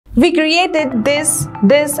We created this,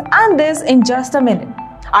 and this in just a minute.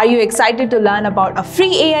 Are you excited to learn about a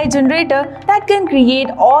free AI generator that can create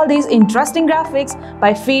all these interesting graphics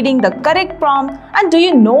by feeding the correct prompt? And do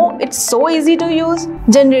you know it's so easy to use?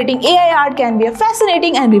 Generating AI art can be a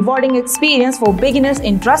fascinating and rewarding experience for beginners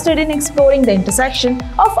interested in exploring the intersection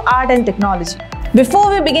of art and technology.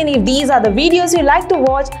 Before we begin, if these are the videos you like to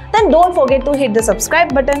watch, then don't forget to hit the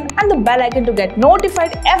subscribe button and the bell icon to get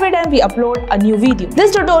notified every time we upload a new video.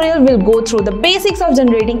 This tutorial will go through the basics of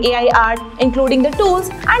generating AI art, including the tools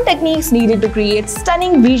and techniques needed to create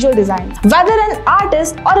stunning visual designs. Whether an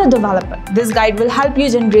artist or a developer, this guide will help you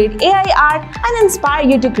generate AI art and inspire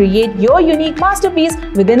you to create your unique masterpiece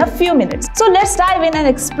within a few minutes. So let's dive in and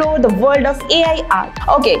explore the world of AI art.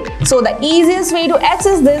 Okay, so the easiest way to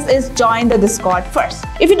access this is join the Discord first.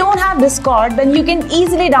 If you don't have Discord, then you can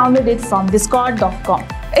easily download it from discord.com.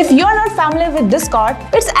 If you're not familiar with Discord,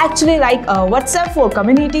 it's actually like a WhatsApp for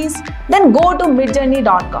communities. Then go to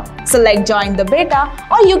midjourney.com, select join the beta,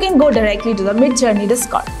 or you can go directly to the Midjourney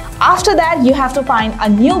Discord. After that, you have to find a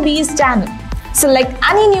newbies channel. Select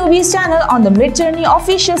any newbies channel on the Midjourney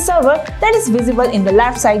official server that is visible in the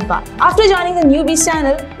left sidebar. After joining the newbies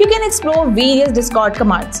channel, you can explore various Discord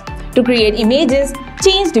commands to create images,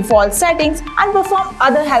 change default settings, and perform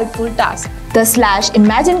other helpful tasks. The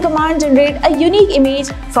 /imagine command generates a unique image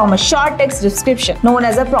from a short text description known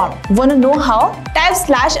as a prompt. Wanna know how? Type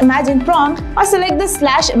 /imagine prompt or select the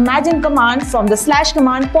 /imagine command from the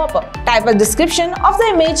 /command pop-up. Type a description of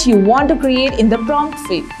the image you want to create in the prompt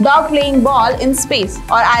field. Dog playing ball in space,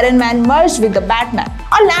 or Iron Man merged with the Batman,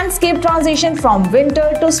 or landscape transition from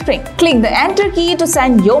winter to spring. Click the enter key to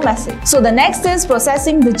send your message. So the next is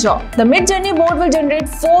processing the job. The Midjourney bot will generate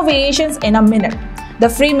 4 variations in a minute. The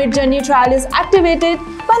free Midjourney trial is activated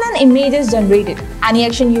when an image is generated. Any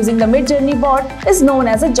action using the Midjourney bot is known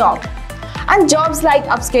as a job. And jobs like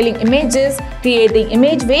upscaling images, creating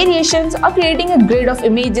image variations, or creating a grid of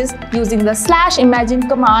images using the /imagine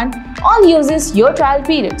command all uses your trial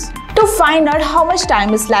periods. To find out how much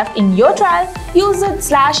time is left in your trial, use the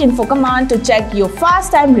 /info command to check your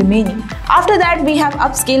fast time remaining. After that, we have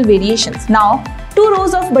upscale variations. Now, 2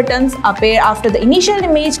 rows of buttons appear after the initial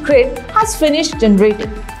image grid has finished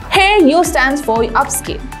generating. Here U stands for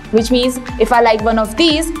upscale, which means if I like one of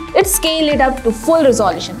these, it scale it up to full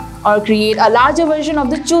resolution, or create a larger version of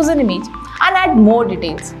the chosen image and add more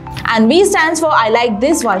details. And V stands for I like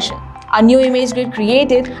this version. A new image grid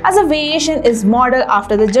created as a variation is modeled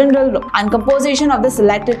after the general look and composition of the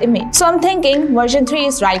selected image. So I'm thinking version 3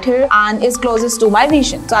 is right here and is closest to my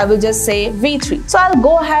vision. So I will just say V3. So I'll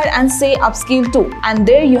go ahead and say upscale 2, and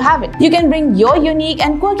there you have it. You can bring your unique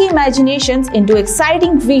and quirky imaginations into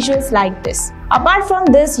exciting visuals like this. Apart from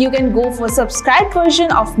this, you can go for subscribed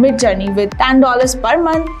version of Midjourney with $10 per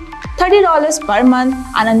month, $30 per month,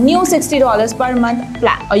 and a new $60 per month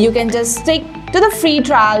plan. Or you can just stick to the free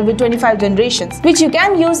trial with 25 generations, which you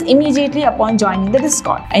can use immediately upon joining the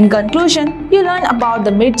Discord. In conclusion, you learn about the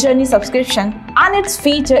Midjourney subscription and its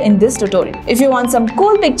feature in this tutorial. If you want some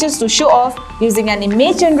cool pictures to show off, using an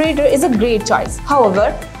image generator is a great choice.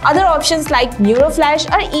 However, other options like NeuroFlash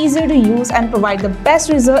are easier to use and provide the best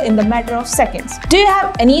result in the matter of seconds. Do you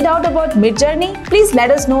have any doubt about Midjourney? Please let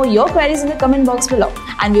us know your queries in the comment box below,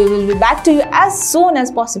 and we will be back to you as soon as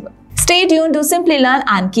possible. Stay tuned to Simplilearn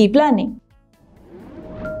and keep learning.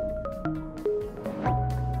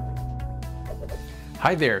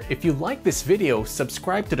 Hi there, if you like this video,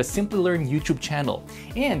 subscribe to the Simplilearn YouTube channel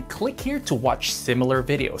and click here to watch similar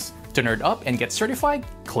videos. To nerd up and get certified,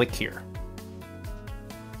 click here.